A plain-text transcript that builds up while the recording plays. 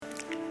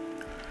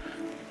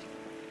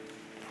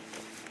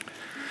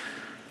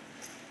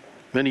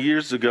Many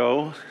years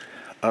ago,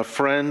 a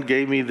friend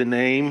gave me the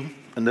name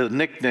and the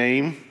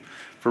nickname,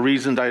 for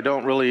reasons I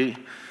don't really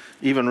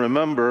even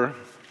remember,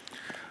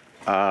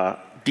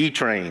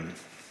 D-Train.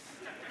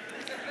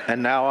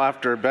 And now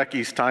after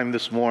Becky's time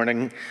this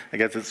morning, I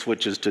guess it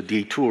switches to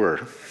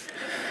Detour.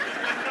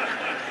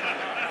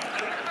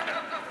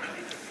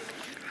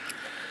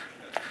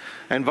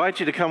 I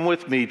invite you to come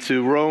with me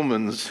to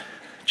Romans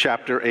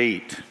chapter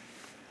 8.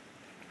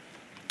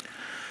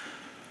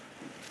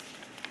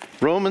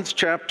 Romans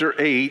chapter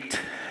 8.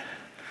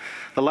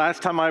 The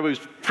last time I was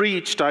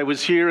preached, I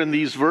was here in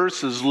these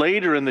verses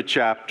later in the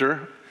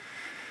chapter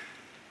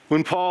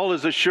when Paul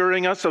is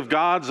assuring us of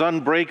God's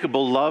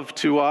unbreakable love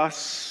to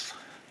us.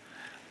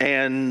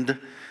 And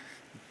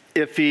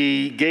if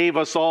he gave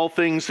us all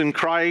things in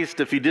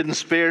Christ, if he didn't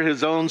spare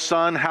his own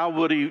son, how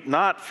would he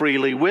not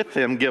freely with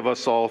him give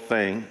us all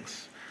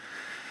things?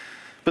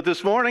 But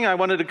this morning I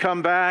wanted to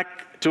come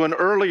back to an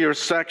earlier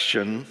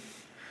section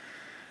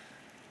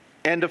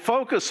and to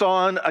focus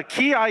on a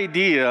key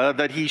idea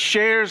that he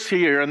shares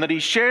here and that he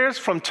shares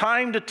from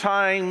time to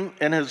time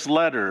in his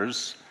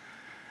letters,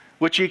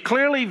 which he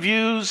clearly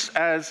views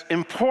as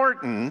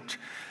important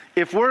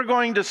if we're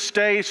going to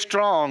stay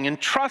strong in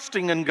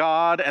trusting in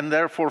God and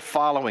therefore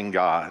following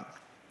God.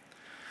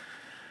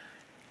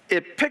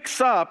 It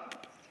picks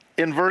up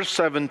in verse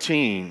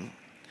 17.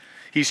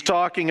 He's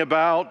talking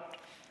about,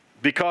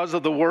 because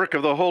of the work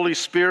of the Holy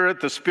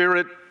Spirit, the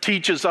Spirit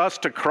teaches us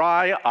to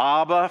cry,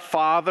 Abba,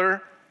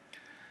 Father.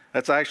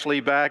 That's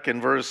actually back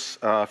in verse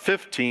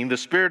 15. The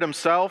Spirit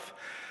himself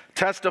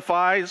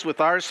testifies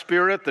with our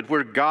spirit that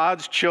we're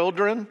God's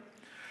children.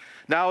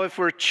 Now, if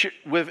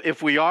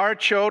we are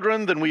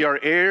children, then we are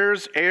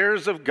heirs,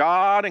 heirs of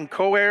God and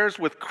co-heirs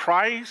with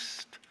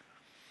Christ.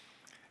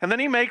 And then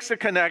he makes a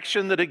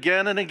connection that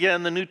again and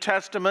again the New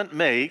Testament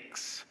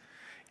makes.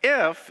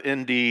 If,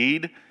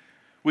 indeed,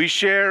 we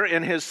share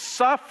in his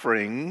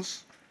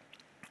sufferings,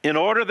 in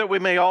order that we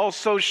may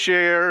also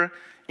share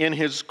in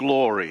his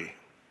glory.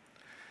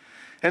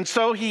 And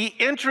so he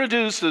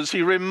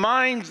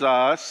reminds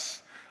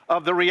us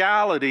of the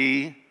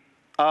reality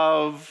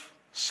of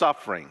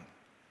sufferings.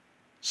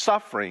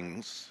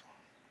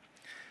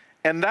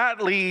 And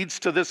that leads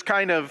to this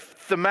kind of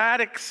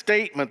thematic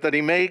statement that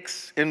he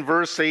makes in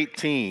verse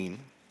 18.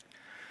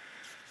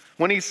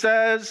 When he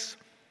says,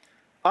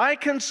 I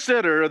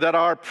consider that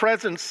our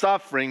present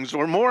sufferings,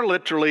 or more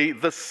literally,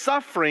 the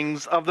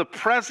sufferings of the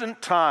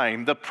present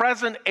time, the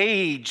present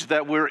age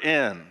that we're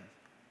in,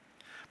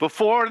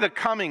 before the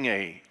coming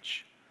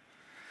age,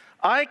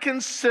 I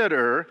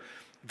consider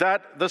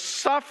that the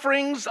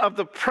sufferings of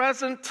the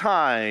present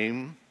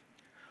time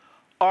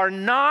are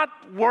not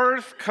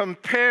worth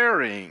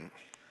comparing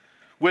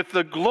with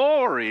the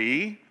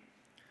glory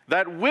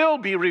that will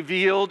be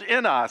revealed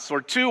in us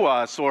or to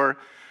us, or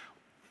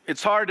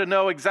it's hard to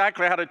know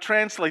exactly how to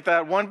translate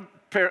that. One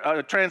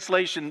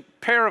translation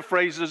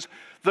paraphrases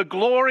the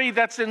glory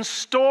that's in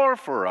store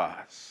for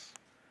us.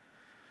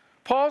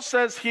 Paul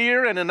says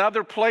here and in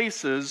other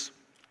places,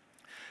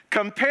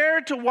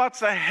 compared to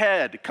what's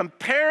ahead,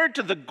 compared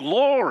to the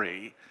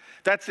glory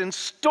that's in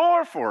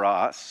store for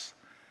us,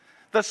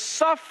 the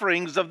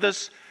sufferings of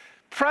this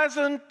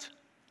present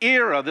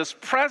era, this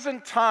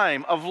present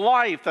time of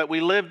life that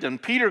we lived in.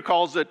 Peter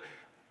calls it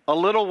a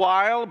little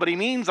while, but he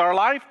means our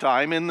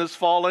lifetime in this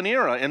fallen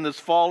era, in this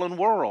fallen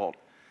world.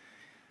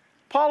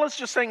 Paul is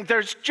just saying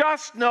there's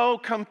just no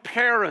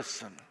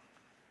comparison.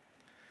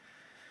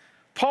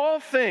 Paul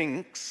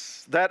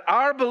thinks that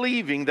our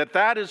believing that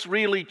that is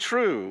really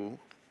true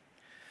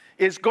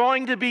is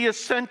going to be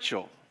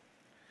essential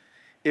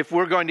if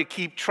we're going to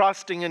keep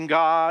trusting in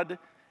God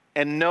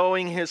and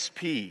knowing his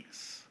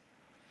peace.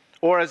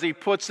 Or as he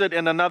puts it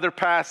in another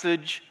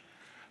passage,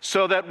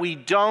 so that we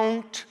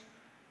don't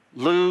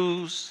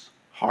lose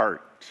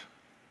heart.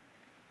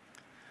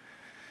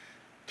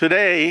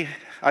 Today,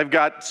 I've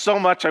got so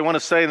much I want to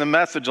say in the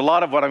message. A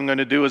lot of what I'm going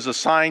to do is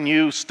assign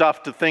you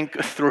stuff to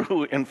think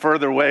through in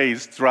further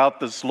ways throughout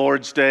this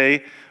Lord's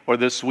Day or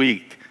this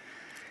week.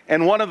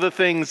 And one of the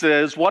things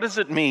is, what does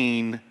it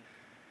mean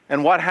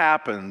and what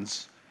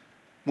happens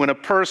when a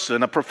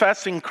person, a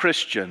professing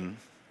Christian,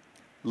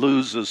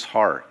 loses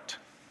heart?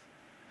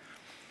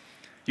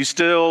 You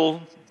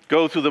still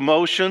go through the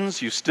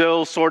motions, you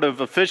still sort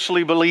of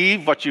officially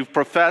believe what you've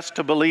professed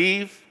to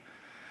believe,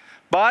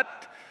 but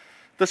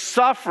the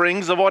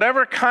sufferings of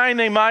whatever kind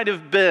they might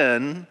have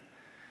been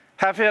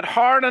have hit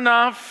hard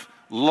enough,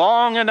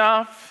 long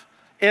enough,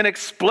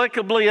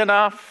 inexplicably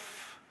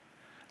enough,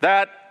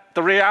 that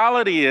the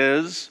reality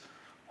is,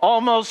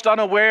 almost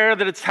unaware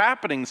that it's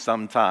happening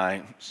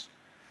sometimes,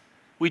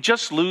 we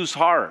just lose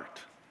heart.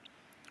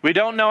 We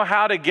don't know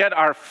how to get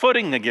our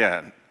footing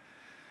again.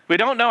 We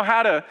don't know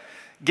how to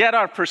get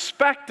our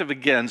perspective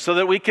again so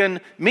that we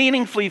can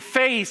meaningfully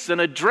face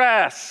and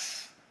address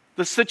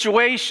the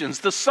situations,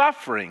 the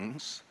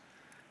sufferings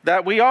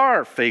that we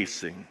are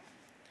facing.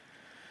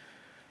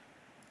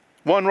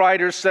 One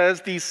writer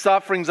says these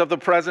sufferings of the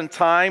present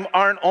time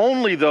aren't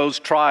only those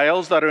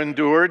trials that are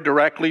endured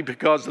directly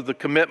because of the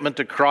commitment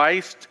to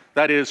Christ,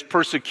 that is,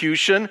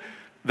 persecution,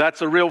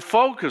 That's a real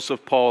focus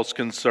of Paul's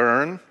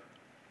concern,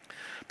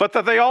 but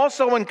that they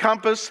also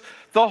encompass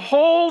the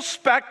whole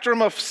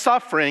spectrum of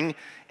suffering,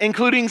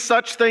 including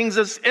such things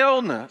as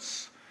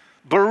illness,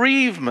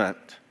 bereavement,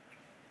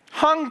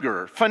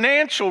 hunger,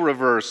 financial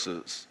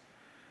reverses,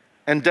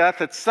 and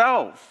death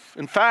itself.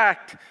 In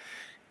fact,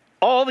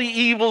 all the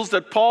evils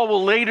that Paul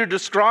will later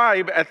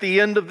describe at the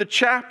end of the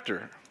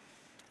chapter.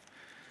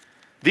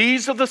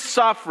 These are the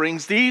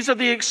sufferings, these are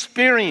the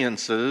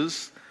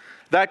experiences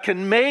that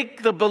can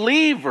make the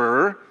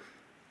believer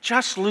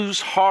just lose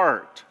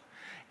heart.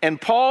 And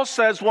Paul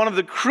says one of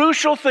the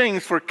crucial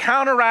things for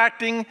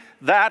counteracting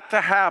that to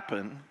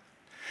happen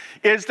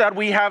is that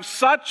we have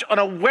such an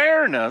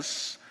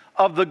awareness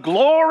of the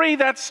glory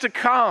that's to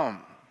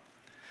come,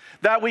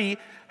 that we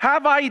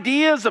have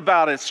ideas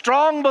about it,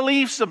 strong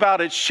beliefs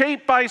about it,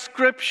 shaped by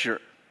Scripture,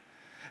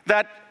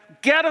 that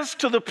get us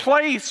to the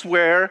place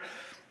where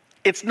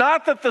it's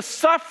not that the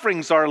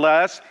sufferings are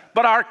less,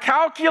 but our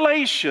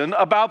calculation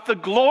about the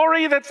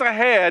glory that's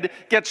ahead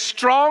gets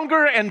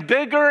stronger and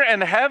bigger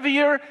and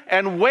heavier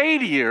and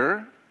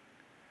weightier,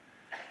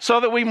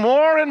 so that we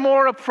more and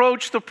more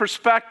approach the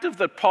perspective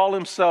that Paul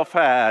himself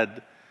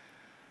had.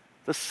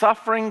 The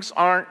sufferings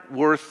aren't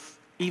worth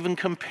even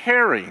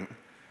comparing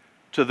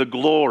to the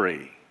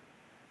glory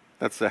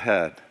that's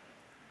ahead.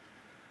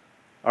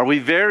 Are we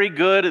very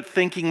good at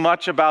thinking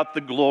much about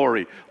the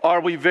glory? Are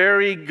we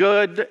very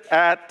good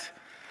at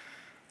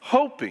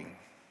hoping?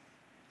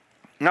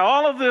 Now,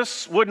 all of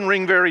this wouldn't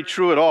ring very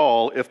true at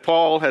all if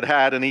Paul had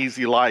had an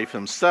easy life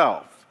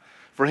himself,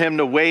 for him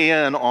to weigh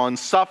in on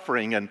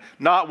suffering and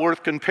not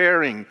worth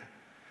comparing.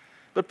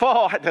 But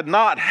Paul had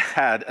not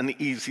had an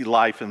easy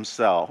life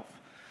himself.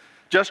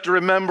 Just to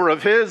remember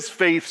of his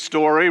faith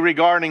story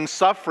regarding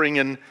suffering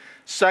in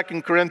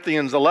 2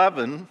 Corinthians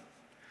 11,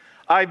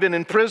 I've been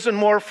in prison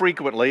more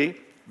frequently,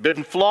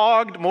 been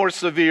flogged more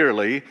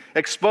severely,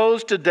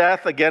 exposed to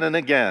death again and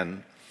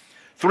again.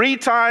 3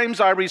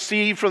 times I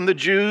received from the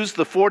Jews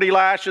the 40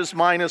 lashes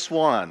minus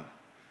 1.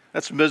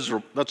 That's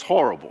miserable. That's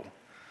horrible.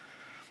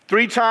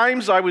 3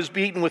 times I was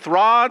beaten with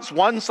rods.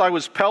 Once I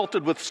was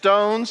pelted with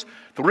stones.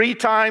 3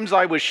 times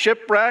I was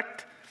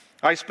shipwrecked.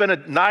 I spent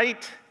a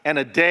night and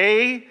a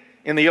day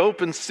in the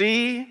open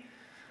sea.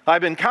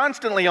 I've been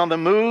constantly on the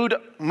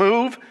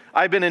move.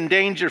 I've been in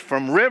danger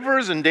from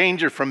rivers, in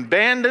danger from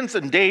bandits,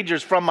 in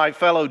dangers from my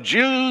fellow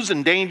Jews,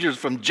 in dangers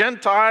from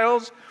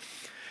Gentiles,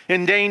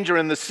 in danger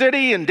in the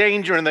city, in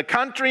danger in the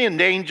country, in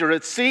danger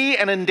at sea,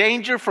 and in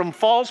danger from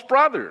false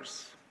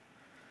brothers.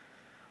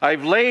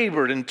 I've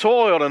labored and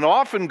toiled and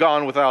often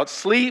gone without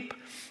sleep.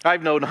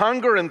 I've known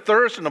hunger and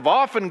thirst and have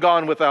often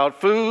gone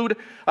without food.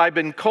 I've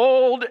been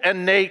cold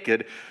and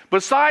naked.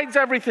 Besides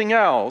everything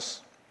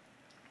else,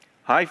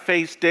 I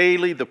face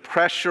daily the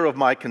pressure of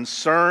my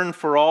concern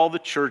for all the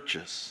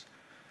churches.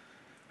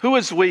 Who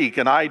is weak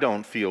and I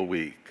don't feel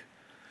weak?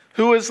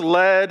 Who is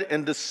led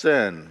into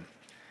sin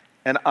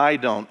and I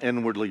don't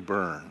inwardly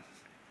burn?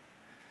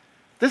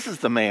 This is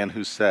the man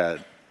who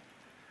said,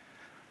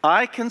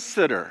 I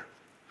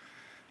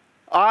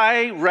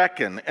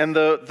reckon, and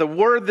the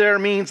word there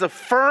means a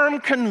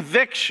firm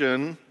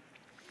conviction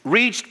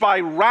reached by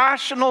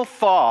rational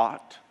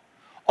thought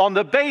on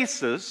the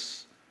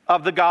basis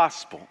of the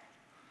gospel,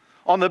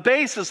 on the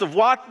basis of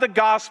what the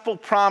gospel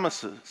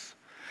promises.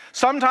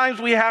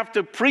 Sometimes we have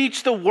to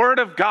preach the word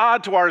of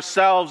God to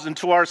ourselves and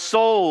to our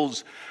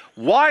souls.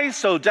 Why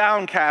so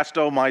downcast,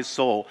 O my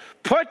soul?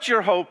 Put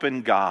your hope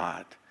in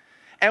God.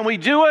 And we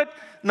do it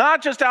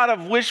not just out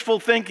of wishful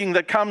thinking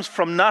that comes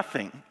from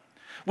nothing.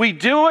 We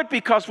do it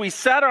because we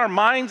set our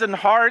minds and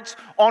hearts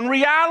on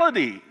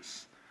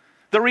realities.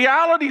 The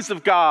realities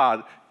of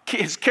God,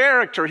 His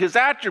character, His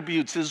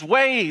attributes, His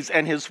ways,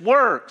 and His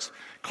works,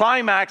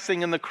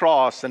 climaxing in the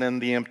cross and in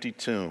the empty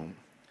tomb.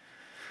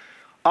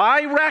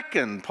 I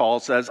reckon, Paul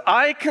says,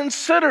 I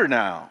consider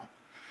now,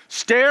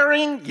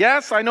 staring,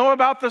 yes, I know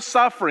about the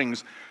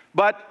sufferings,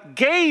 but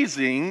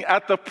gazing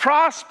at the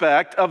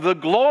prospect of the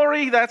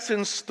glory that's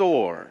in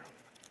store.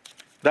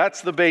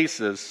 That's the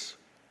basis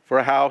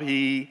for how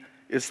he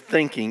is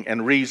thinking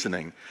and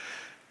reasoning.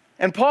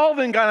 And Paul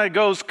then kind of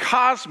goes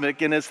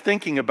cosmic in his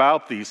thinking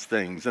about these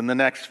things in the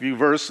next few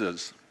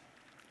verses.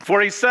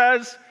 For he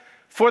says,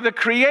 for the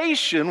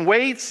creation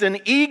waits in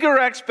eager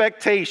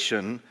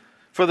expectation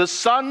for the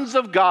sons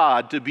of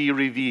God to be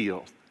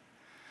revealed.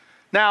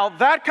 Now,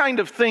 that kind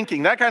of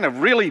thinking, that kind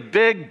of really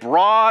big,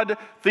 broad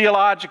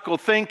theological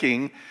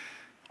thinking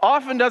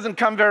often doesn't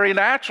come very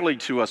naturally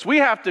to us. We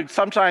have to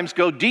sometimes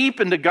go deep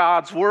into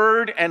God's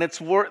word, and it's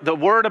the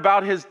word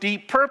about his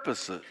deep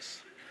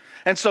purposes.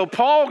 And so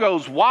Paul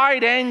goes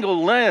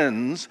wide-angle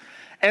lens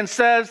and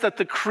says that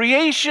the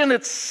creation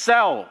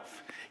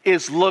itself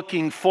is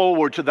looking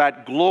forward to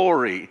that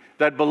glory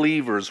that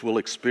believers will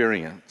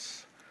experience.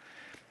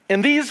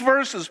 In these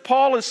verses,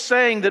 Paul is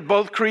saying that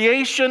both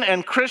creation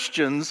and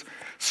Christians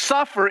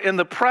suffer in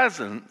the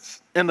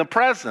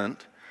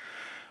present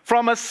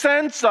from a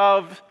sense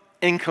of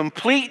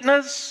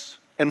incompleteness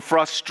and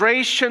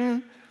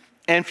frustration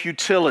and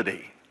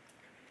futility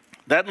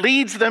that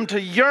leads them to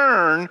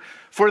yearn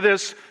for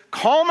this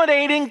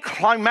culminating,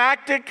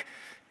 climactic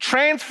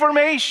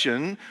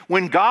transformation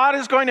when God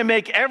is going to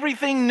make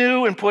everything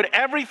new and put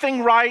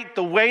everything right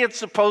the way it's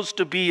supposed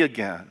to be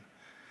again.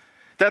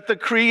 That the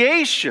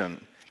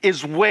creation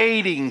is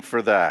waiting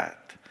for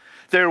that.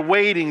 They're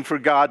waiting for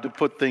God to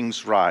put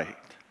things right.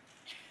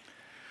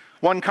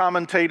 One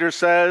commentator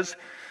says,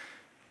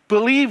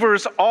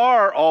 believers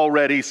are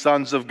already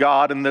sons of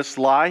God in this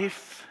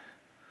life,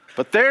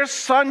 but their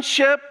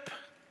sonship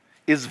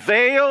is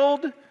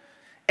veiled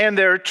and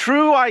their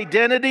true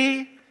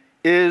identity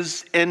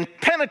is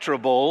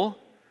impenetrable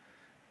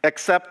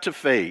except to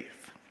faith.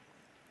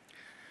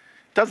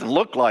 It doesn't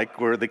look like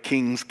we're the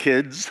king's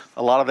kids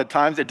a lot of the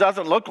times. It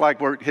doesn't look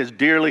like we're his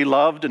dearly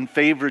loved and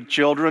favored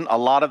children a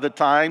lot of the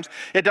times.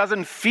 It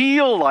doesn't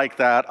feel like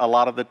that a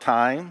lot of the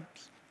times.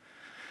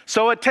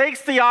 So it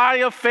takes the eye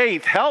of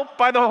faith, helped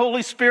by the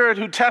Holy Spirit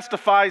who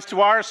testifies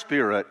to our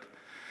spirit,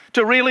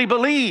 to really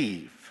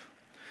believe.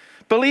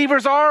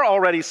 Believers are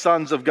already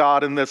sons of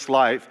God in this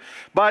life,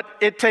 but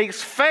it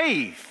takes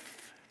faith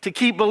to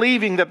keep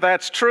believing that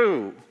that's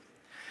true.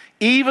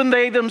 Even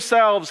they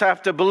themselves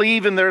have to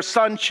believe in their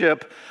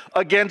sonship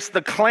against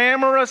the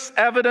clamorous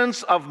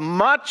evidence of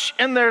much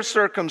in their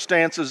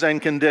circumstances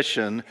and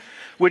condition,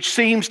 which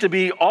seems to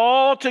be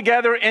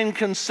altogether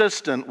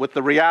inconsistent with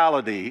the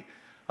reality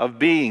of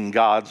being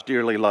God's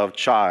dearly loved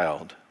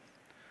child.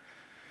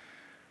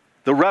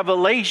 The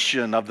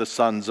revelation of the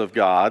sons of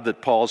God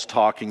that Paul's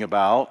talking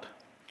about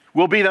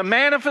will be the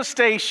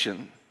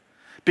manifestation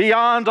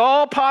beyond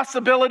all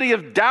possibility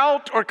of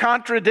doubt or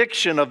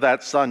contradiction of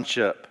that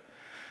sonship,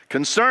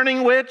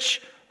 concerning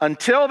which,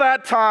 until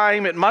that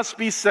time, it must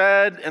be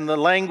said in the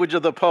language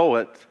of the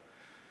poet,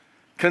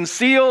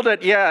 concealed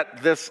at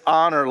yet this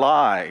honor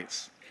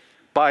lies,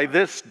 by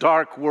this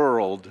dark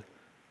world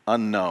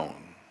unknown.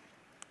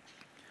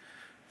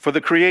 For the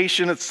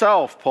creation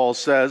itself, Paul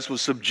says,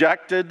 was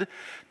subjected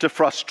to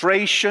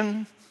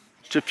frustration,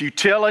 to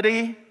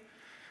futility,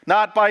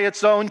 not by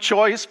its own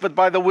choice, but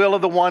by the will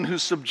of the one who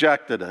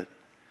subjected it.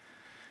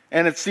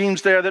 And it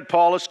seems there that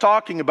Paul is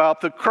talking about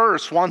the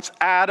curse. Once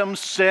Adam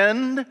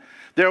sinned,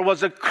 there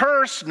was a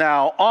curse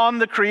now on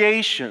the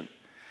creation.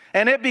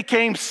 And it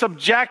became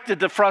subjected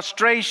to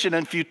frustration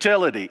and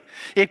futility.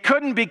 It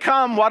couldn't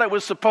become what it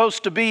was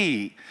supposed to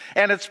be.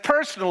 And it's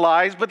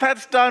personalized, but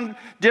that's done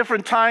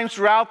different times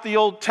throughout the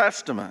Old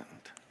Testament.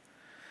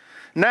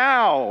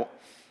 Now,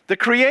 the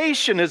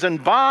creation is in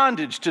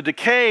bondage to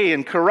decay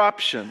and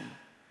corruption.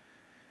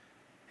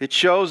 It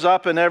shows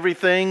up in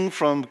everything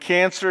from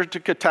cancer to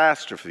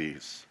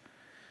catastrophes.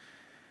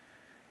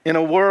 In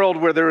a world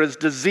where there is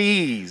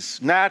disease,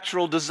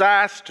 natural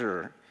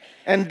disaster,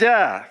 and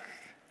death.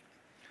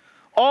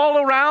 All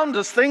around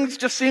us, things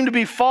just seem to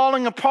be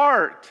falling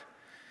apart.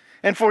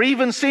 And for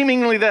even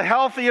seemingly the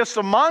healthiest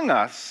among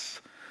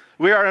us,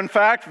 we are in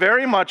fact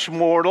very much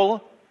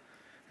mortal,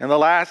 and the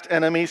last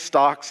enemy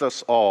stalks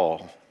us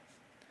all.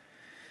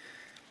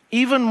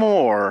 Even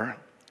more,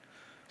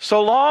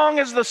 so long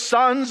as the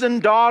sons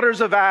and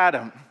daughters of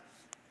Adam,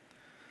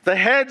 the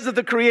heads of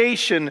the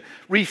creation,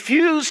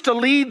 refuse to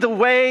lead the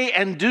way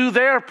and do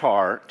their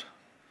part,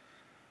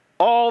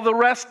 all the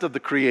rest of the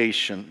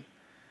creation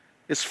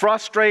is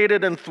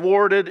frustrated and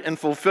thwarted in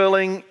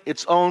fulfilling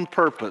its own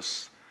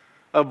purpose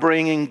of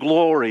bringing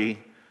glory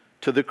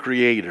to the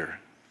Creator.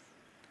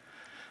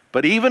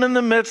 But even in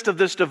the midst of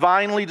this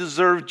divinely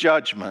deserved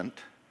judgment,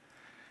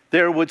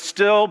 there would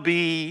still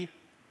be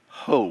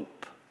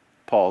hope,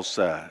 Paul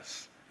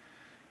says.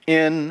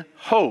 In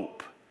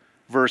hope,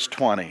 verse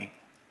 20.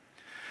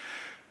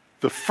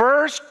 The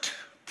first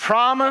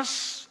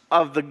promise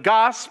of the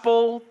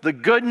gospel, the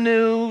good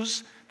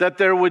news that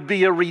there would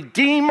be a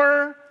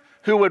Redeemer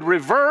who would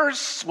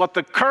reverse what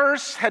the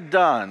curse had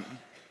done,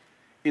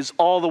 is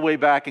all the way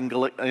back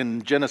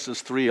in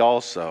Genesis 3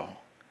 also.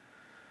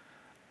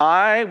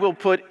 I will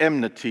put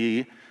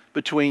enmity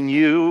between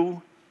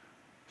you,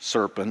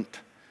 serpent,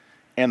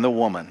 and the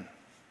woman.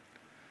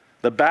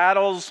 The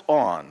battle's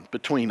on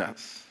between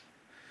us,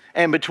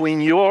 and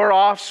between your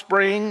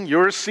offspring,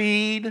 your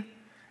seed,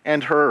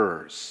 and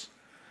hers.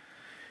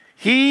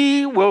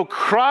 He will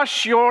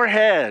crush your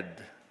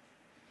head,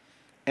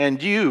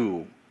 and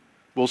you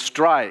will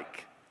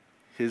strike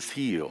his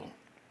heel.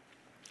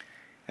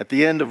 At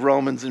the end of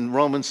Romans, in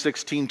Romans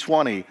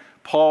 16:20,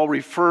 Paul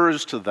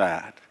refers to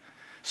that.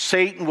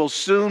 Satan will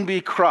soon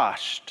be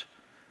crushed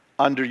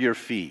under your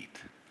feet.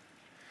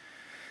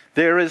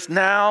 There is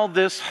now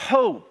this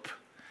hope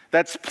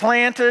that's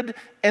planted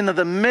in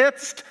the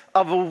midst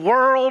of a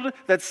world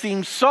that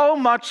seems so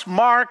much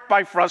marked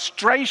by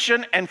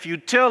frustration and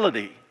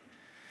futility.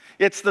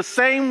 It's the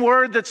same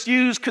word that's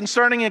used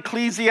concerning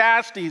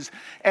Ecclesiastes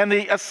and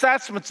the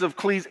assessments of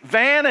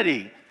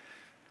vanity,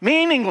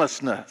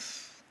 meaninglessness.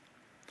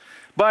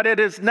 But it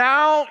is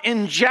now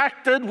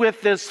injected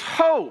with this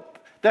hope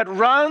that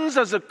runs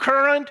as a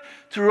current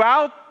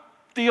throughout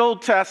the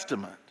Old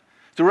Testament,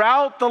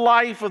 throughout the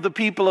life of the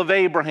people of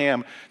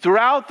Abraham,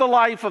 throughout the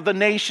life of the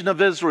nation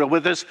of Israel,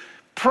 with this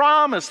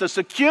promise, this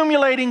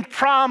accumulating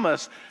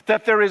promise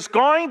that there is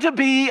going to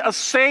be a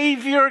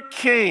Savior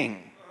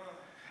King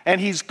And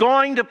he's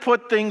going to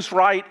put things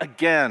right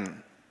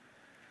again.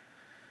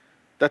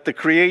 That the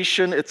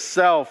creation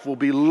itself will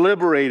be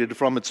liberated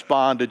from its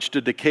bondage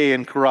to decay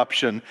and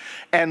corruption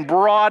and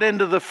brought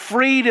into the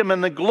freedom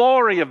and the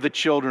glory of the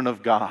children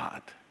of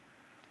God.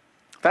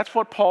 That's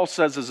what Paul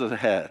says is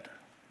ahead.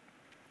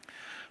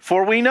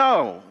 For we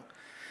know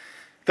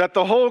that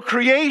the whole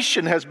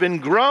creation has been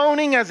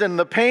groaning as in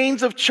the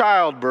pains of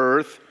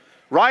childbirth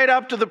right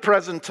up to the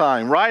present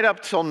time, right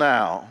up till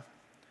now.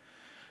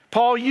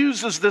 Paul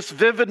uses this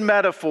vivid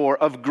metaphor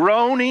of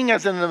groaning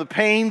as in the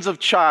pains of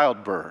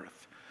childbirth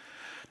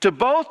to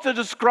both to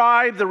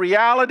describe the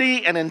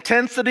reality and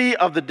intensity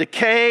of the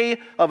decay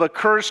of a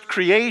cursed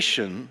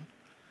creation,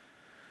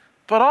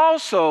 but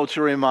also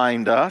to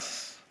remind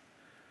us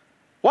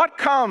what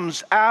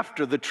comes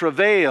after the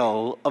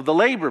travail of the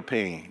labor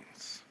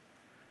pains.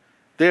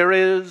 There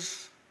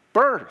is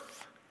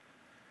birth.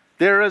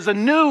 There is a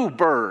new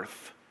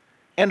birth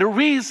and a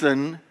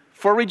reason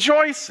for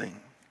rejoicing.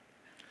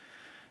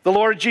 The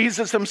Lord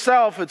Jesus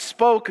himself had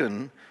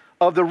spoken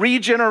of the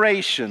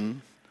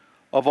regeneration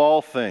of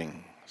all things.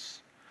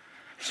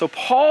 So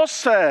Paul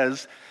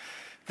says,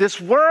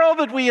 this world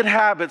that we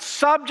inhabit,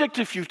 subject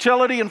to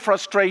futility and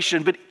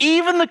frustration, but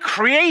even the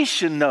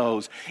creation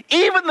knows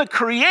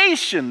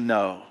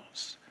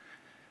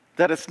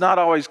that it's not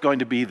always going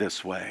to be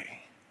this way.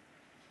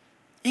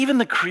 Even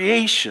the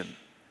creation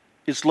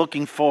is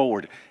looking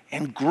forward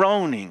and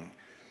groaning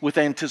with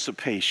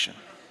anticipation.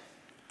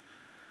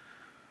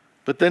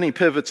 But then he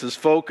pivots his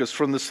focus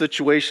from the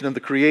situation of the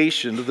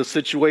creation to the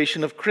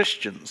situation of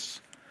Christians.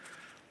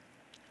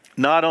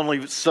 Not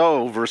only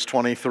so, verse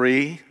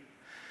 23,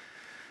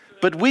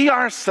 but we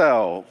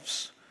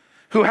ourselves,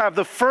 who have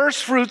the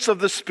first fruits of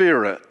the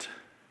Spirit,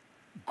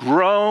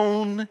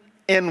 groan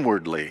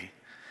inwardly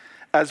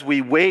as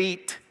we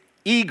wait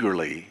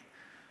eagerly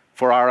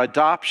for our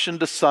adoption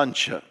to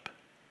sonship.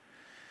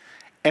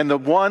 And the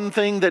one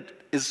thing that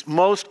is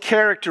most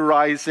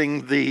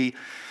characterizing the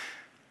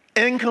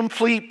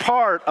incomplete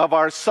part of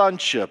our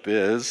sonship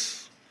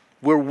is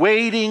we're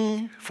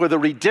waiting for the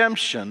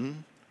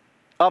redemption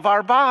of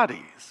our bodies.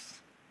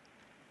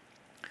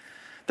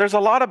 There's a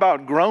lot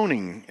about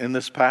groaning in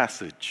this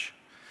passage.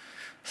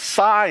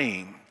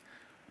 Sighing.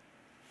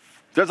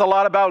 There's a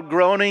lot about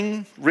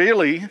groaning,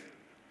 really,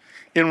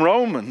 in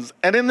Romans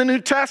and in the New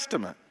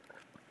Testament.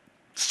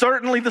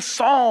 Certainly the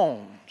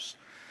Psalms.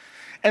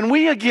 And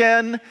we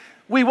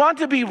want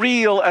to be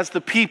real as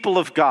the people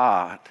of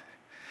God.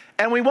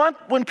 And we want,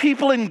 when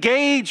people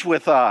engage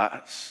with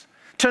us,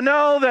 to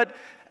know that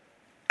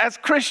as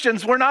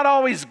Christians, we're not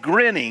always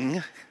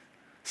grinning.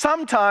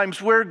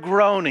 Sometimes we're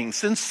groaning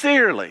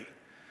sincerely.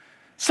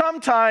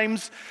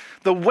 Sometimes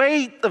the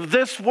weight of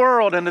this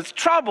world and its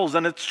troubles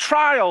and its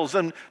trials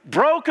and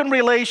broken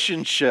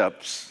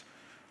relationships,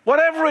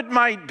 whatever it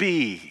might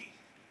be,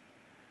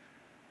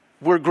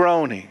 we're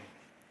groaning.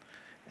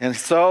 And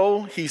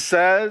so he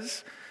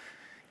says,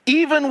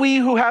 even we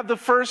who have the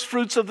first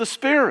fruits of the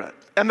Spirit,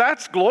 and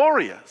that's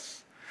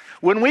glorious.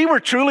 When we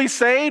were truly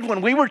saved,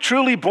 when we were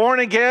truly born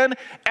again,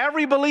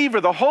 every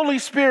believer, the Holy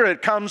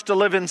Spirit comes to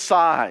live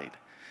inside.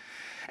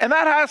 And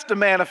that has to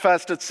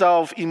manifest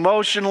itself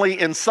emotionally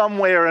in some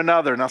way or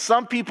another. Now,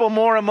 some people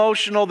more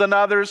emotional than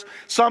others,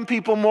 some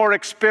people more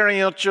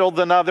experiential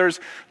than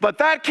others, but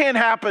that can't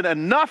happen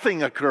and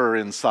nothing occur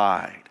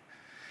inside.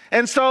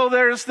 And so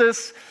there's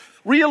this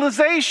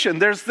realization,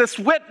 there's this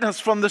witness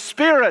from the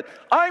Spirit.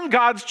 I'm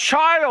God's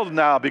child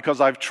now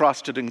because I've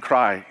trusted in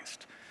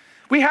Christ.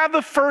 We have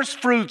the first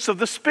fruits of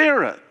the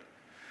Spirit.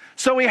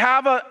 So we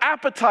have an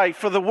appetite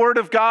for the Word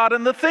of God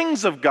and the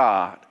things of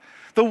God.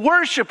 The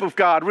worship of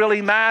God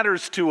really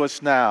matters to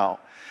us now.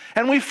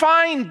 And we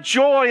find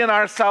joy in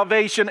our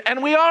salvation,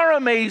 and we are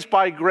amazed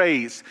by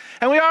grace,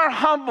 and we are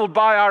humbled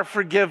by our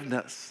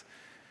forgiveness.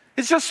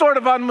 It's just sort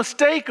of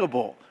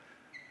unmistakable.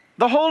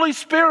 The Holy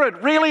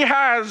Spirit really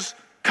has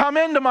come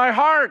into my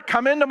heart,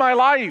 come into my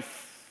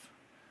life.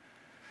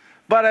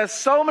 But as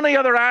so many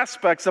other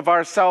aspects of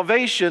our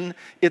salvation,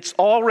 it's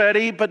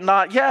already but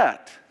not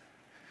yet.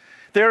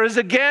 There is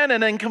again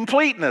an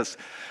incompleteness.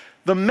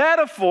 The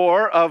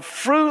metaphor of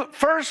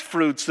first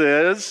fruits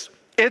is,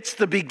 it's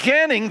the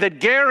beginning that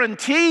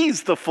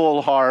guarantees the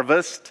full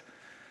harvest,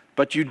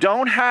 but you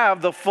don't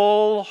have the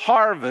full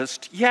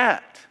harvest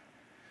yet.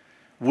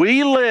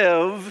 We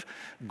live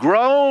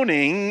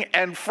groaning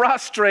and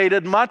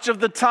frustrated much of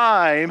the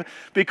time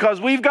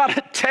because we've got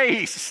a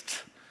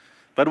taste,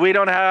 but we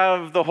don't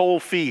have the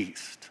whole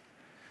feast.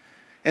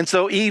 And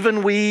so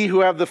even we who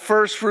have the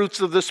first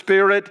fruits of the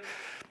Spirit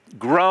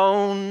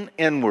groan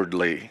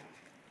inwardly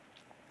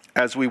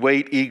as we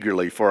wait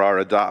eagerly for our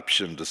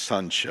adoption to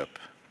sonship.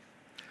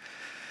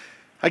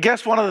 I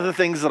guess one of the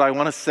things that I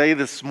want to say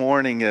this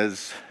morning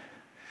is,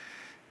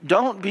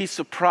 don't be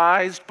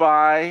surprised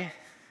by,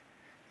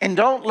 and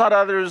don't let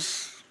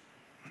others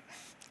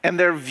and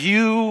their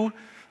view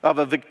of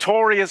a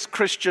victorious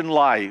Christian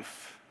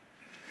life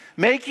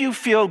make you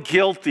feel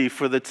guilty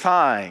for the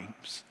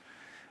times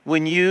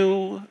when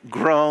you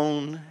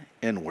groan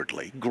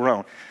inwardly.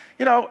 Groan.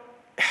 You know,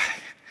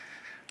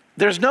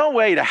 there's no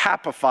way to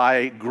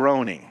happify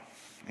groaning.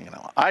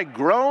 I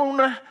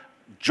groan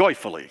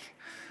joyfully.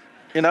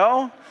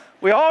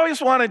 We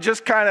always want to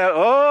just kind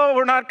of,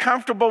 we're not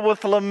comfortable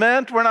with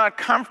lament. We're not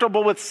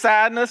comfortable with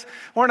sadness.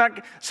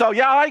 So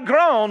yeah, I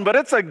groan, but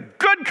it's a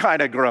good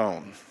kind of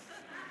groan.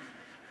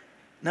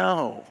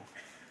 No.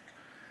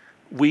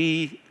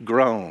 We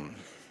groan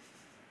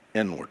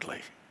inwardly.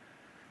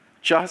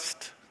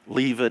 Just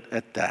leave it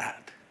at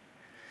that.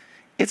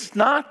 It's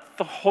not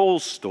the whole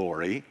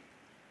story,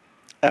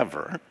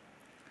 ever.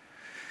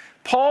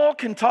 Paul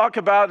can talk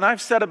about, and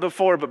I've said it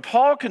before, but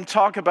Paul can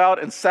talk about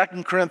in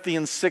 2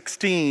 Corinthians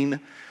 16,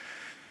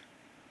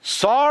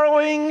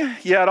 sorrowing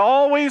yet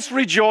always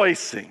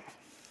rejoicing.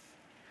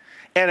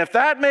 And if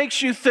that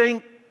makes you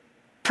think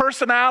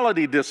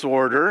personality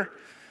disorder,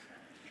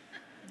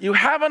 you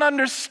haven't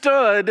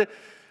understood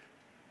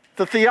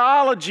the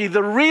theology,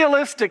 the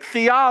realistic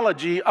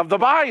theology of the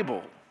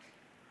Bible,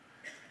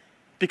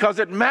 because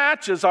it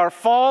matches our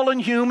fallen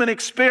human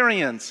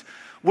experience.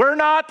 We're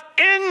not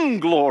in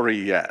glory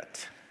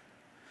yet,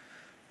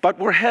 but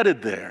we're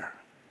headed there.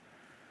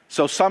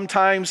 So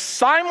sometimes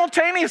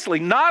simultaneously,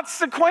 not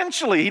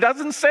sequentially. He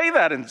doesn't say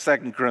that in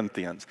 2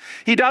 Corinthians.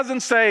 He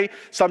doesn't say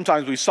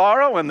sometimes we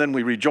sorrow and then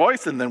we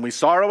rejoice and then we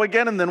sorrow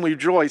again and then we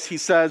rejoice. He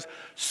says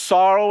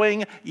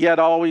sorrowing yet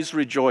always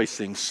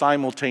rejoicing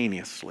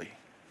simultaneously.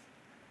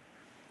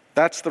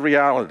 That's the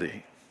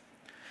reality.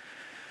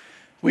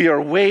 We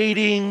are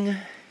waiting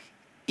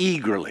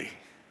eagerly.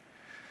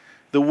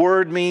 The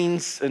word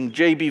means, and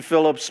J.B.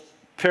 Phillips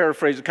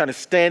paraphrased, kind of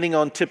standing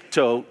on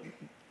tiptoe,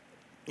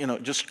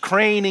 just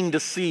craning to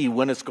see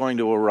when it's going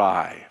to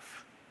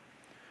arrive.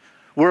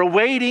 We're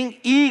awaiting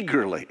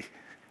eagerly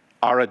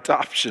our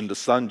adoption to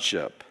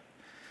sonship,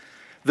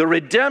 the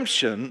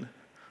redemption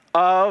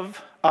of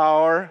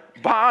our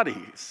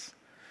bodies.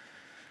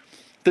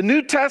 The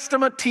New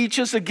Testament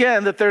teaches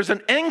again that there's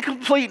an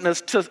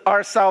incompleteness to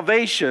our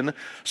salvation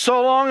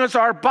so long as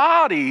our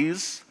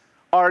bodies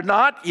are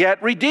not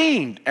yet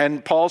redeemed.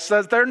 And Paul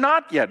says they're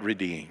not yet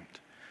redeemed.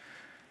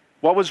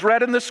 What was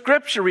read in the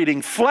scripture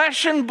reading,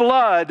 flesh and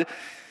blood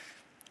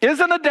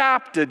isn't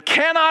adapted,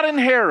 cannot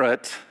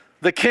inherit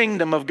the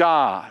kingdom of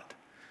God.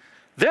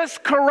 This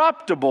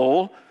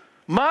corruptible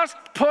must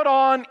put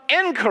on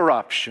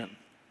incorruption,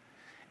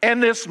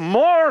 and this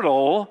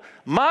mortal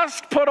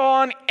must put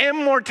on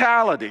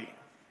immortality.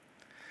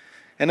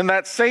 And in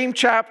that same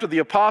chapter, the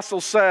apostle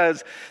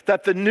says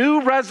that the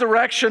new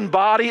resurrection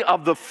body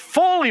of the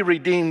fully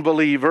redeemed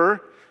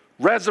believer,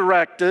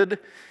 resurrected,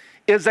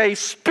 is a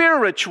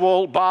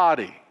spiritual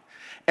body.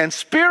 And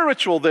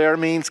spiritual there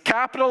means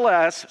capital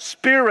S,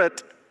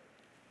 spirit,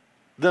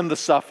 then the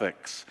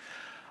suffix.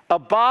 A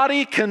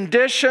body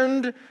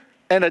conditioned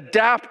and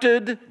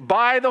adapted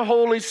by the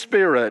Holy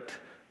Spirit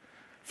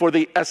for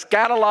the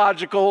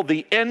eschatological,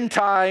 the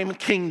end-time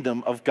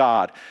kingdom of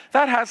God.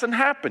 That hasn't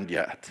happened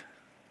yet.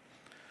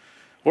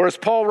 Or as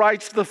Paul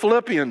writes to the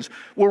Philippians,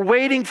 we're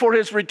waiting for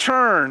his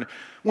return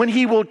when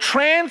he will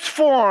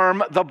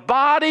transform the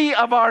body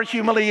of our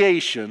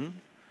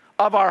humiliation,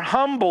 of our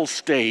humble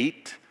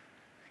state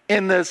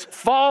in this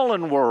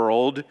fallen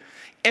world,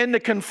 into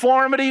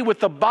conformity with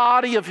the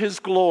body of his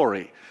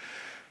glory.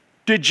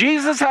 Did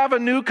Jesus have a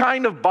new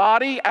kind of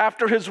body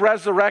after his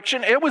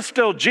resurrection? It was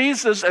still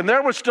Jesus, and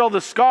there were still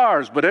the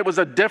scars, but it was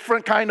a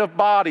different kind of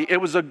body.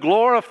 It was a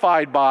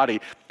glorified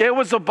body. It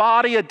was a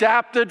body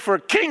adapted for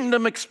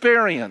kingdom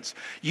experience.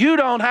 You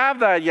don't have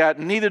that yet,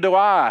 and neither do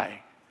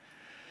I.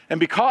 And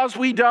because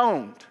we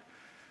don't,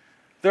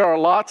 there are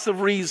lots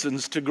of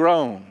reasons to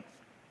groan.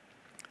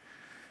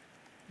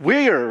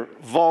 We are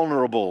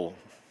vulnerable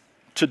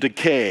to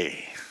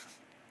decay.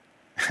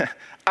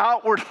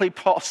 Outwardly,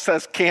 Paul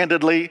says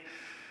candidly,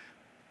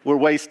 we're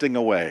wasting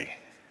away.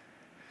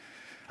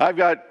 I've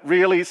got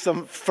really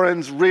some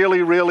friends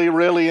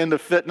really into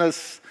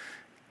fitness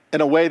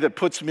in a way that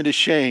puts me to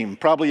shame,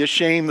 probably a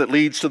shame that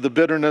leads to the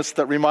bitterness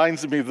that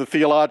reminds me of the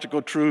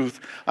theological truth.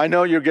 I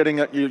know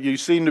you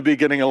seem to be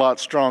getting a lot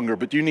stronger,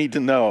 but you need to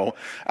know,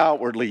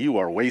 outwardly, you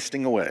are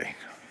wasting away.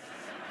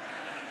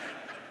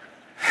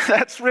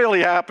 That's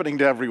really happening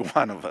to every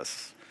one of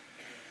us.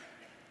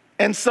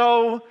 And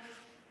so,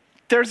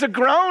 there's a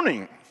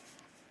groaning.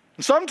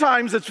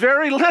 Sometimes it's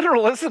very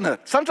literal, isn't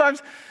it?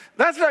 Sometimes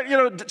that's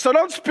not, so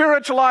don't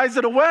spiritualize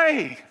it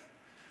away.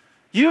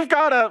 You've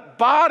got a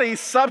body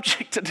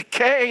subject to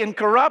decay and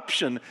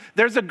corruption.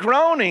 There's a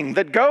groaning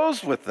that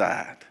goes with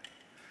that.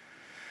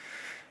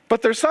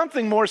 But there's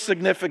something more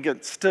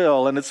significant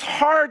still, and it's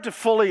hard to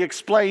fully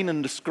explain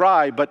and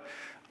describe, but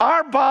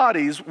our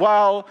bodies,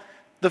 while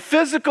the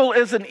physical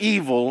isn't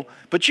evil,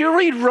 but you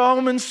read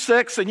Romans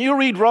 6 and you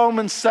read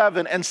Romans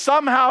 7, and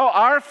somehow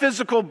our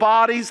physical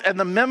bodies and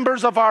the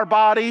members of our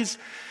bodies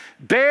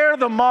bear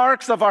the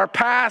marks of our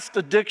past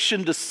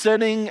addiction to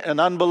sinning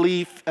and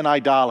unbelief and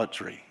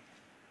idolatry.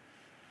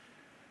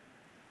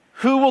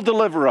 Who will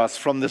deliver us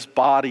from this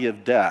body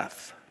of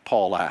death?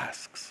 Paul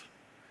asks.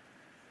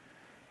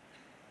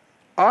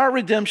 Our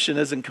redemption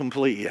isn't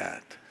complete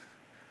yet.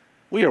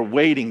 We are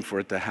waiting for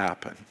it to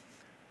happen.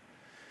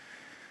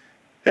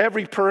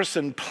 Every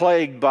person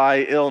plagued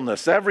by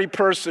illness, every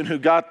person who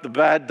got the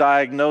bad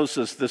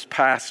diagnosis this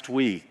past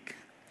week,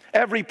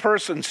 every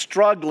person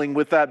struggling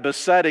with that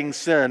besetting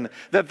sin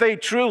that they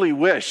truly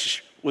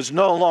wish was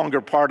no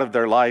longer part of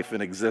their life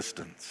and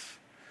existence,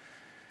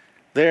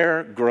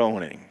 they're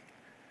groaning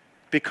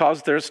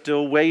because they're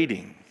still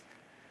waiting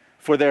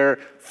for their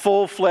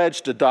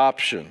full-fledged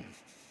adoption,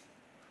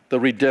 the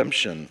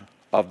redemption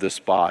of this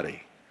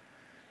body.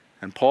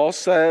 And Paul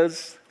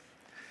says,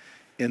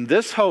 in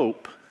this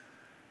hope,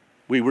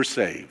 we were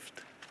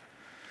saved.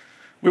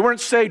 We weren't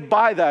saved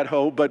by that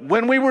hope, but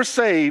when we were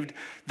saved,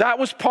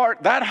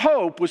 that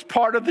hope was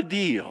part of the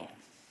deal.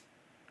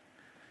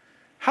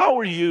 How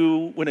are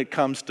you when it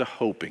comes to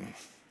hoping?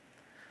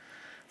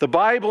 The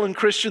Bible and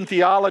Christian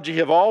theology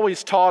have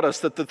always taught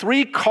us that the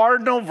three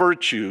cardinal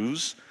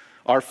virtues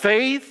are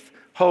faith,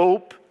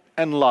 hope,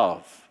 and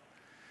love.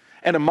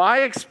 And in my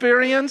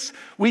experience,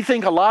 we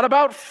think a lot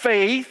about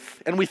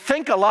faith and we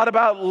think a lot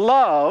about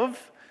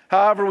love,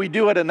 however we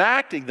do it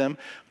enacting them,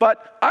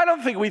 but I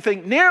don't think we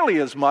think nearly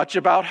as much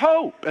about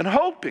hope and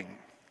hoping.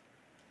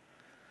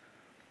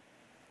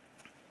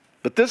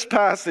 But this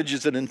passage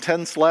is an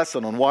intense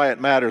lesson on why it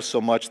matters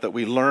so much that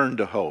we learn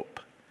to hope.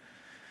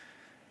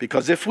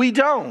 Because if we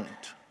don't,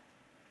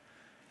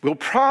 we'll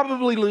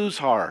probably lose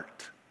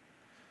heart.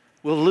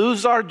 We'll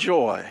lose our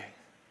joy.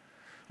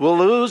 We'll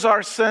lose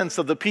our sense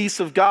of the peace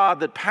of God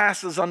that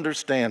passes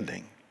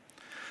understanding.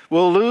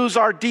 We'll lose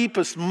our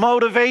deepest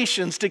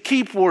motivations to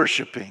keep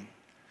worshiping.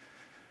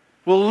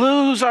 We'll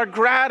lose our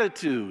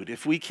gratitude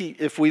if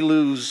we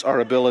lose our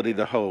ability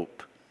to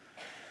hope.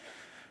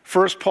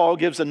 First, Paul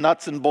gives a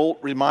nuts and bolt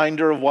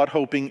reminder of what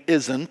hoping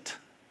isn't.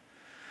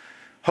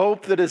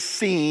 Hope that is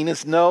seen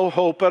is no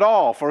hope at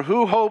all, for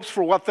who hopes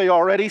for what they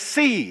already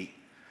see?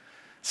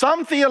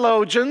 Some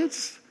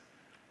theologians,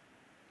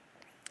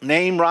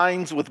 name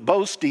rhymes with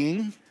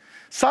boasting,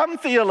 some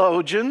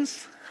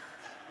theologians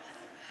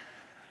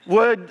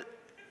would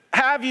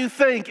have you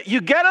think,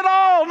 you get it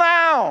all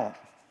now.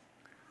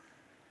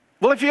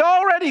 Well, if you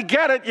already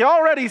get it, you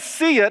already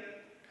see it,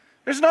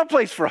 there's no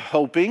place for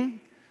hoping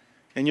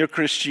in your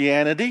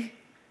Christianity.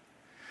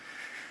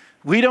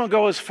 We don't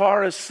go as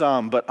far as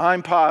some, but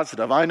I'm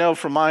positive. I know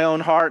from my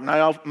own heart and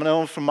I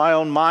know from my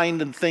own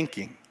mind and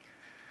thinking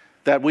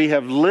that we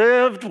have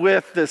lived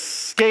with this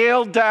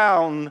scaled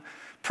down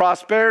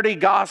prosperity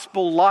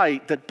gospel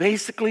light that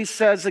basically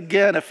says,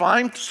 again, if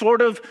I'm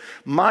sort of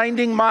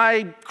minding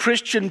my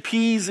Christian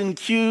P's and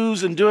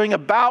Q's and doing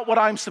about what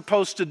I'm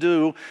supposed to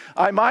do,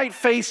 I might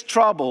face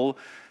trouble,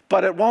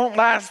 but it won't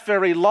last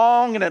very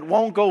long and it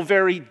won't go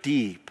very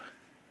deep.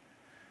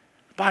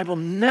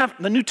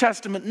 The New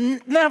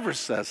Testament never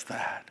says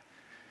that.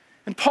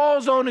 And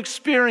Paul's own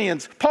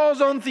experience, Paul's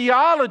own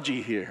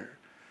theology here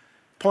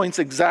points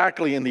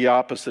exactly in the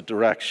opposite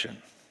direction.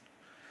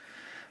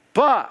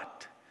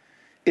 But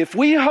if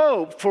we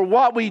hope for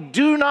what we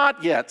do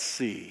not yet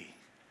see,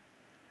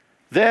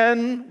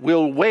 then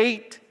we'll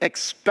wait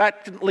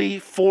expectantly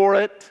for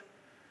it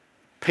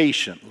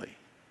patiently,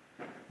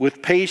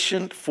 with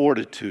patient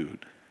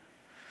fortitude.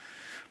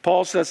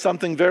 Paul says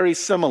something very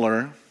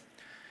similar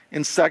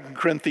in 2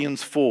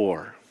 Corinthians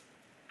 4.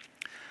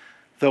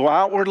 Though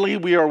outwardly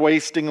we are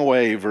wasting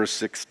away, verse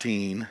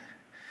 16,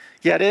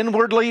 yet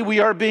inwardly we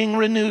are being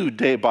renewed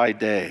day by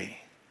day.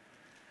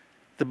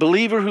 The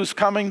believer who's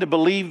coming to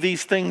believe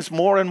these things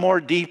more and more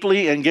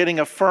deeply and getting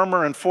a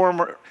firmer and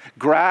firmer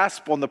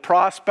grasp on the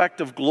prospect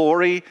of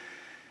glory,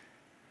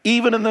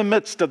 even in the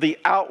midst of the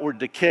outward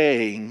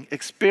decaying,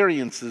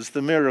 experiences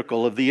the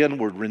miracle of the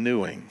inward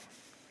renewing.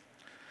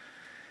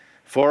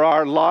 For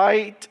our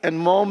light and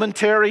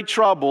momentary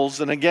troubles,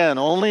 and again,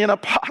 only an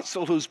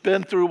apostle who's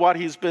been through what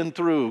he's been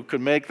through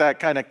could make that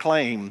kind of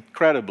claim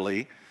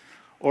credibly,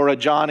 or a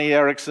Johnny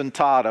Erickson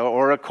Tada,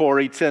 or a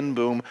Corrie ten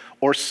Boom,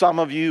 or some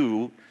of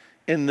you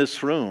in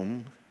this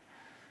room.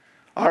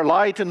 Our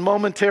light and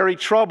momentary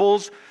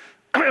troubles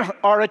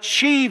are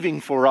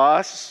achieving for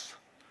us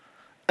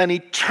an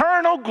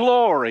eternal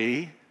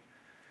glory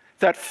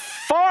that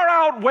far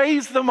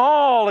outweighs them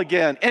all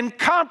again,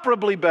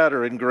 incomparably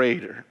better and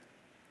greater.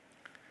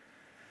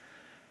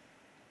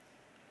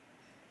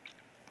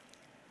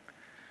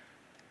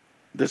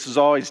 This is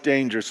always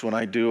dangerous when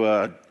I do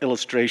an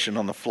illustration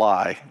on the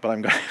fly, but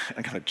I'm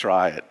going to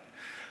try it.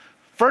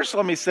 First,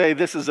 let me say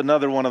this is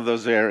another one of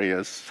those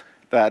areas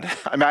that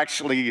I'm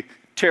actually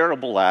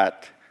terrible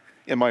at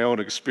in my own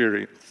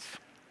experience.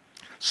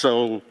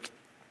 So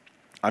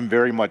I'm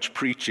very much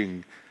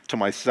preaching to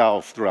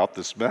myself throughout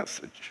this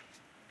message.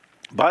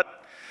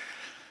 But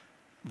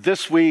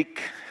this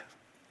week,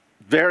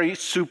 very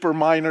super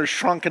minor,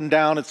 shrunken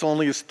down, it's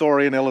only a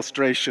story and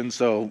illustration,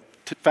 so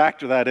to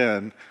factor that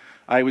in,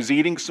 I was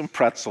eating some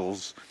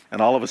pretzels,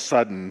 and all of a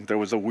sudden, there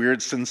was a weird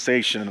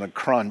sensation and a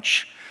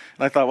crunch.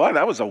 And I thought, well,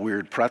 that was a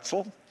weird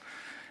pretzel.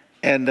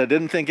 And I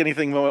didn't think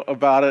anything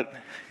about it.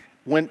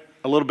 Went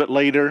a little bit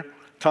later,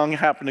 tongue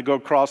happened to go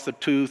across the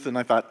tooth, and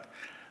I thought,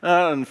 that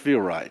doesn't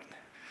feel right.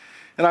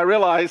 And I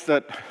realized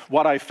that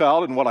what I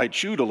felt and what I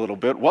chewed a little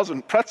bit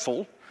wasn't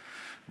pretzel,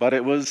 but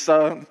it was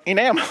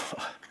enamel.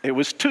 It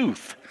was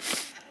tooth.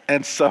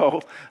 And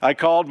so I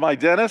called my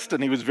dentist,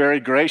 and he was very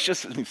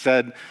gracious, and he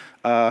said,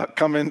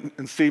 come in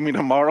and see me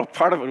tomorrow.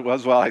 Part of it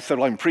was, I said,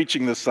 I'm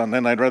preaching this Sunday,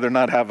 and I'd rather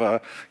not have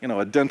a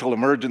dental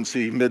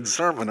emergency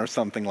mid-sermon or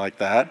something like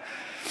that.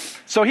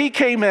 So he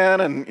came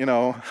in, and,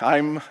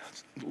 I'm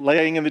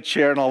laying in the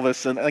chair and all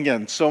this, and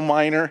again, so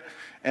minor.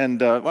 And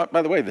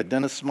by the way, my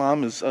dentist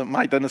mom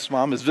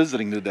is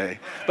visiting today.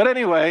 But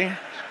anyway,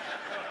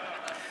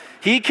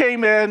 he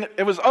came in.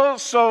 It was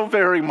so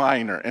very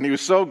minor, and he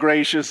was so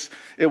gracious.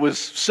 It was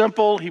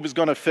simple. He was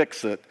going to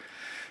fix it.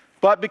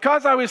 But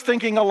because I was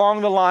thinking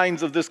along the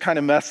lines of this kind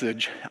of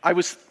message,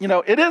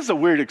 it is a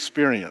weird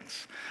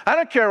experience. I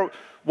don't care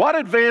what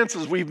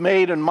advances we've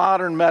made in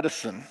modern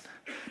medicine.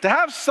 To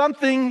have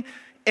something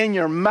in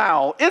your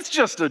mouth, it's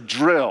just a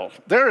drill.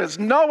 There is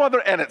no other,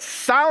 and it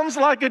sounds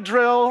like a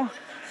drill,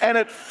 and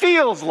it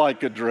feels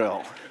like a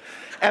drill.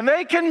 And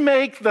they can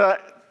make the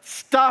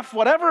stuff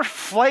whatever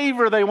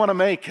flavor they want to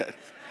make it.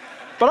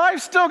 But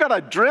I've still got a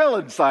drill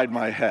inside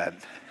my head.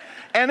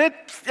 And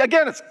it's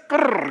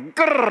grrr,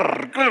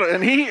 grrr, grrr.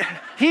 And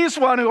he's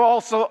one who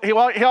also, he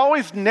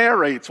always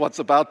narrates what's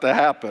about to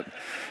happen.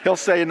 He'll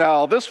say,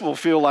 now, this will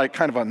feel like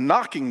kind of a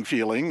knocking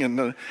feeling,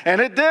 and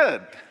it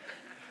did.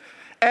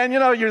 And,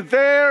 you're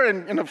there,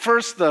 and and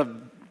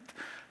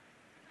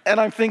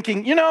I'm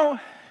thinking,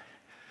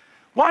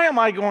 why am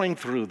I going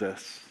through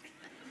this?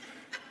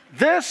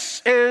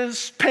 This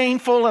is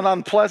painful and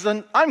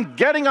unpleasant. I'm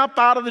getting up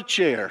out of the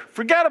chair.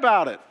 Forget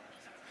about it.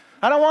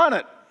 I don't want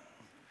it.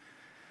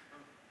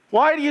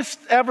 Why do you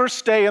ever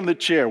stay in the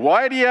chair?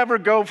 Why do you ever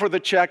go for the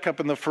checkup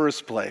in the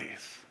first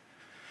place?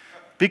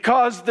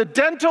 Because the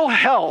dental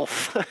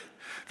health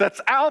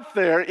that's out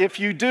there, if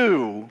you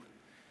do,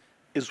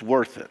 is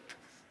worth it.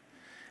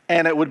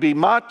 And it would be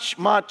much,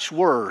 much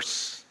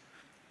worse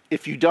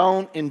if you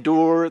don't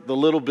endure the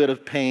little bit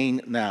of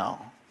pain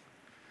now.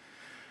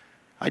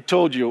 I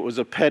told you it was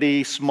a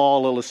petty,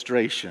 small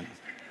illustration.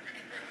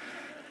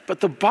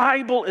 But the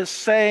Bible is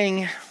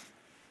saying,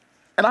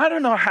 and I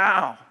don't know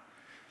how,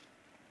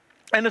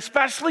 and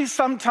especially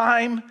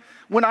sometime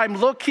when I'm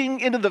looking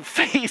into the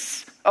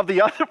face of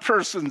the other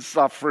person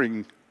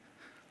suffering,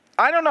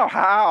 I don't know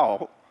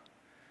how,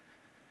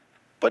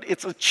 but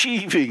it's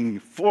achieving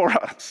for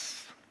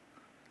us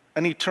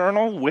an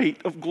eternal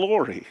weight of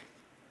glory.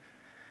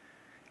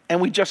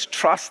 And we just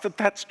trust that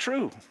that's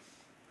true.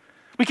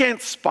 We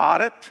can't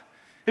spot it.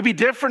 It'd be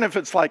different if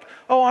it's like,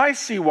 I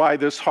see why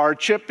this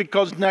hardship,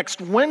 because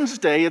next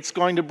Wednesday it's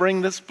going to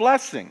bring this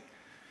blessing.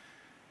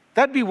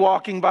 That'd be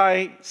walking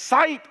by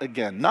sight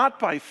again, not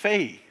by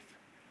faith.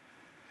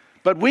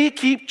 But we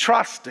keep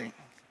trusting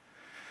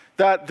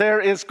that there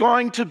is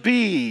going to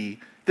be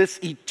this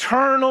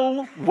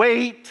eternal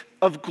weight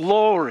of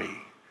glory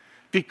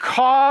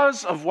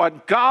because of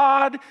what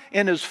God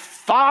in His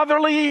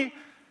fatherly,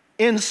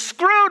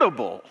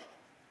 inscrutable,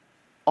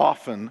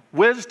 often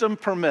wisdom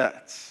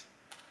permits,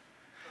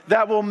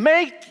 that will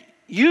make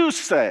you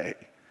say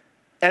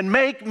and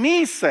make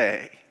me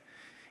say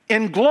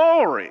in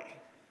glory,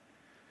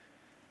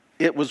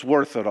 it was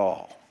worth it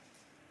all.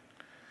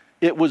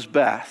 It was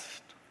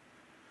best.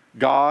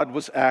 God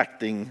was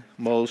acting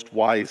most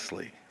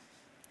wisely.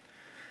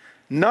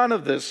 None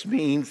of this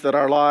means that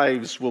our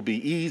lives will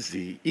be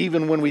easy,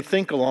 even when we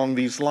think along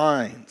these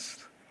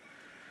lines.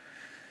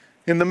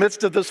 In the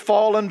midst of this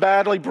fallen,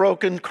 badly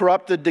broken,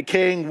 corrupted,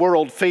 decaying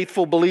world,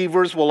 faithful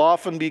believers will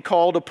often be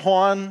called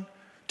upon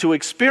to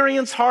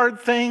experience hard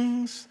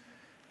things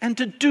and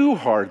to do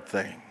hard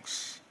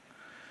things.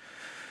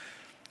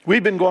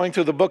 We've been going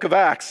through the book of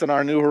Acts in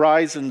our New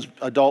Horizons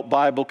adult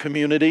Bible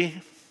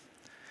community,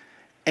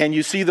 and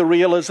you see the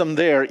realism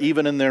there,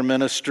 even in their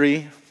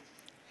ministry.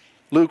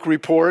 Luke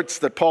reports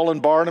that Paul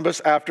and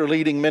Barnabas, after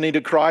leading many to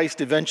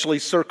Christ, eventually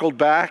circled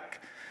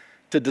back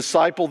to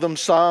disciple them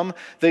some.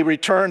 They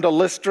returned to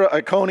Lystra,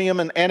 Iconium,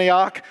 and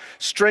Antioch,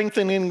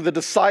 strengthening the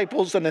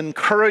disciples and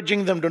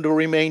encouraging them to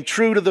remain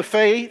true to the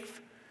faith.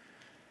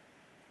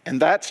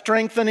 And that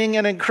strengthening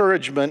and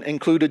encouragement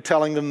included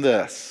telling them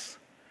this: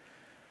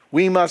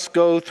 we must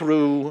go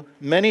through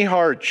many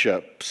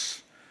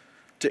hardships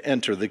to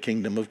enter the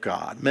kingdom of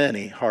God.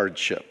 Many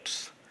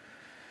hardships.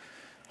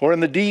 Or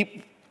in the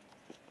deep,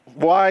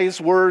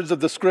 wise words of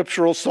the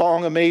scriptural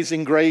song,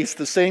 Amazing Grace,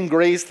 the same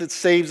grace that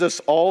saves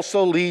us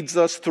also leads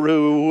us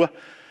through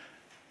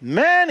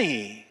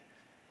many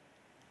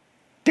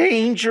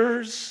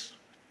dangers,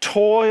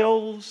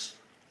 toils,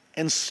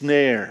 and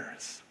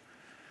snares.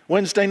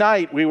 Wednesday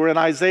night, we were in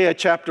Isaiah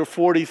chapter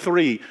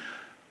 43.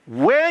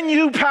 When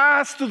you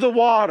pass through the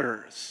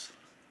waters,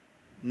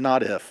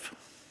 not if.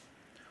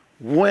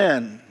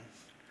 When.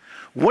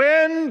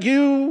 When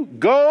you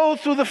go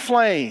through the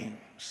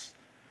flames,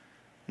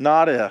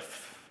 not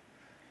if,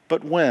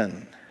 but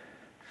when,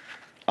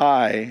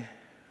 I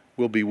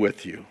will be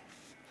with you.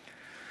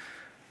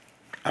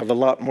 I have a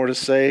lot more to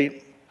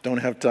say, don't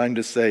have time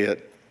to say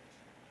it.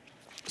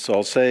 So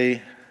I'll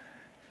say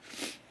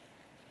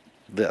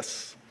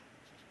this.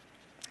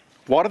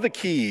 What are the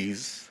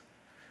keys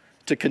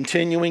to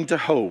continuing to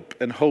hope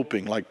and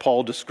hoping, like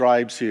Paul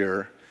describes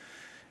here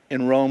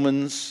in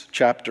Romans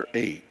chapter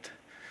 8,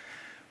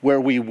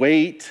 where we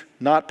wait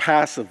not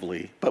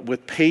passively, but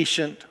with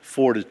patient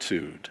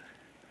fortitude.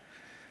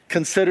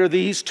 Consider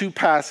these two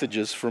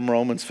passages from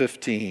Romans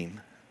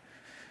 15.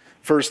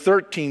 Verse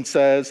 13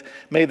 says,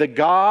 "May the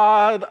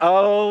God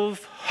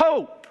of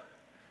hope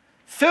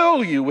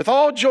fill you with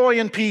all joy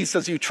and peace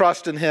as you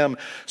trust in him,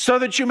 so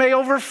that you may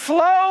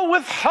overflow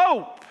with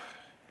hope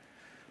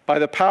by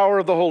the power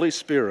of the Holy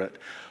Spirit."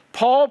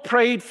 Paul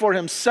prayed for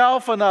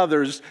himself and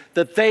others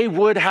that they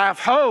would have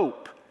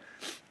hope.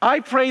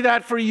 I pray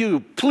that for you.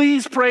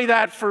 Please pray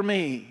that for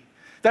me.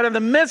 That in the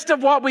midst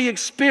of what we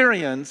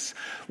experience,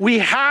 we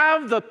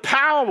have the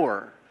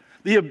power,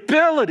 the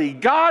ability,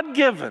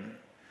 God-given,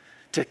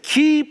 to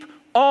keep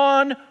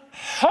on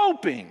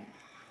hoping,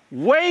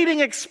 waiting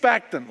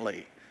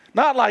expectantly.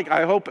 Not like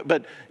I hope,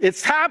 but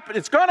it's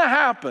going to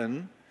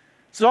happen,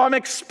 so I'm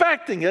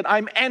expecting it,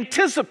 I'm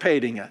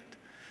anticipating it.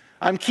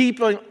 I'm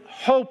keeping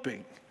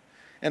hoping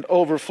and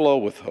overflow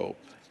with hope.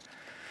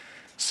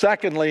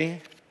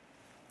 Secondly,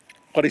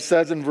 what he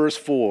says in verse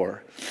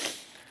 4,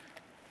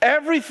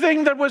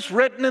 everything that was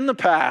written in the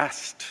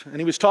past, and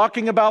he was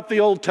talking about the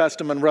Old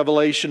Testament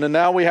revelation, and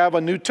now we have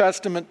a New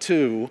Testament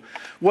too,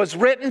 was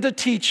written to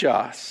teach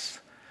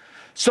us,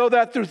 so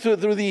that through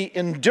the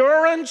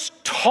endurance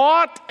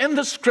taught in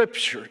the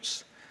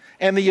Scriptures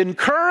and the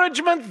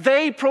encouragement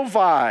they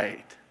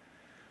provide,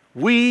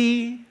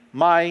 we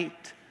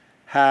might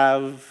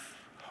have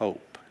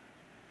hope.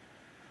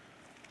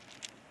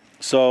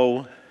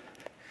 So,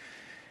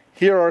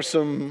 here are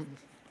some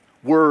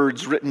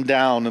words written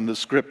down in the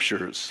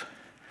Scriptures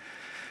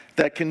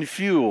that can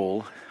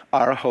fuel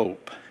our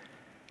hope.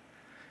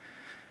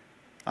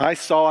 I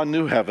saw a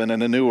new heaven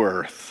and a new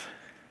earth,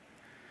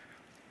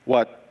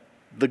 what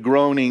the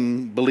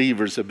groaning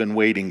believers have been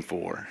waiting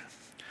for.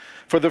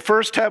 For the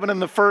first heaven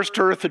and the first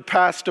earth had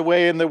passed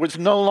away, and there was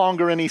no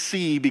longer any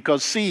sea,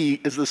 because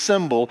sea is the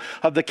symbol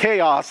of the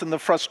chaos and the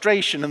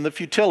frustration and the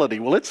futility.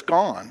 Well, it's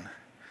gone.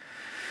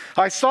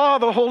 I saw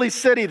the holy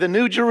city, the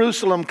New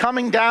Jerusalem,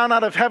 coming down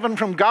out of heaven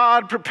from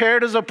God,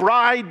 prepared as a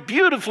bride,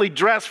 beautifully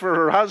dressed for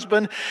her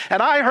husband.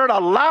 And I heard a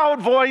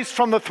loud voice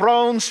from the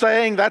throne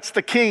saying, that's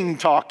the king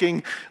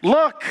talking,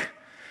 "Look,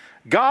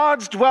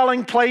 God's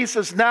dwelling place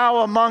is now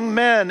among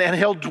men, and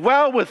he'll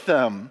dwell with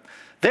them.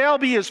 They'll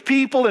be his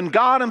people, and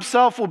God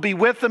himself will be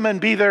with them and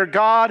be their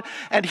God,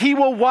 and he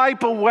will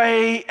wipe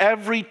away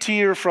every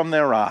tear from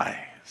their eyes.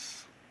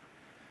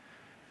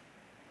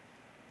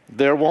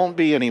 There won't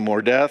be any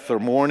more death or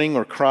mourning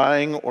or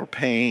crying or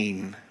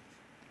pain,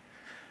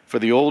 for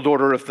the old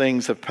order of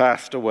things have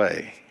passed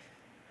away.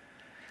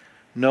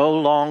 No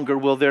longer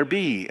will there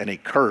be any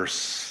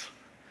curse.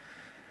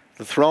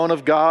 The throne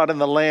of God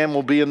and the Lamb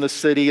will be in the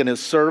city, and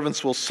his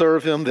servants will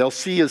serve him. They'll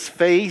see his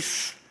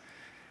face,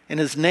 and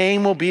his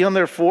name will be on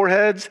their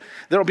foreheads.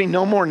 There will be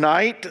no more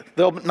night.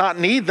 They'll not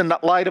need the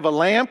light of a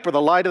lamp or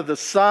the light of the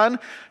sun,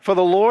 for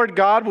the Lord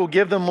God will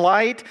give them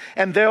light,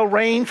 and they'll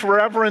reign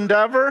forever and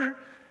ever."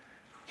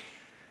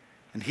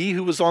 And he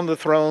who was on the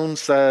throne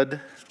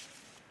said,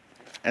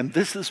 and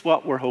this is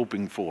what we're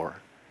hoping for,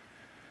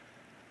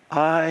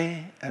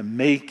 "I am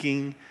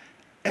making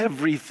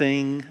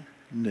everything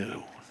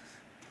new."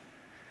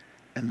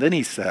 And then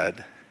he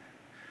said,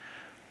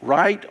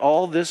 "Write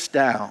all this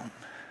down,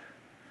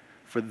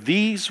 for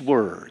these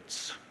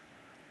words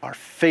are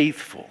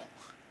faithful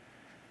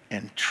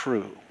and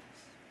true,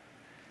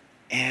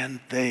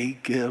 and they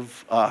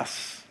give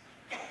us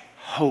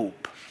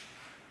hope,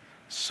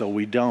 so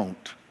we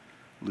don't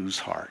lose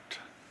heart."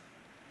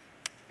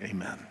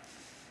 Amen.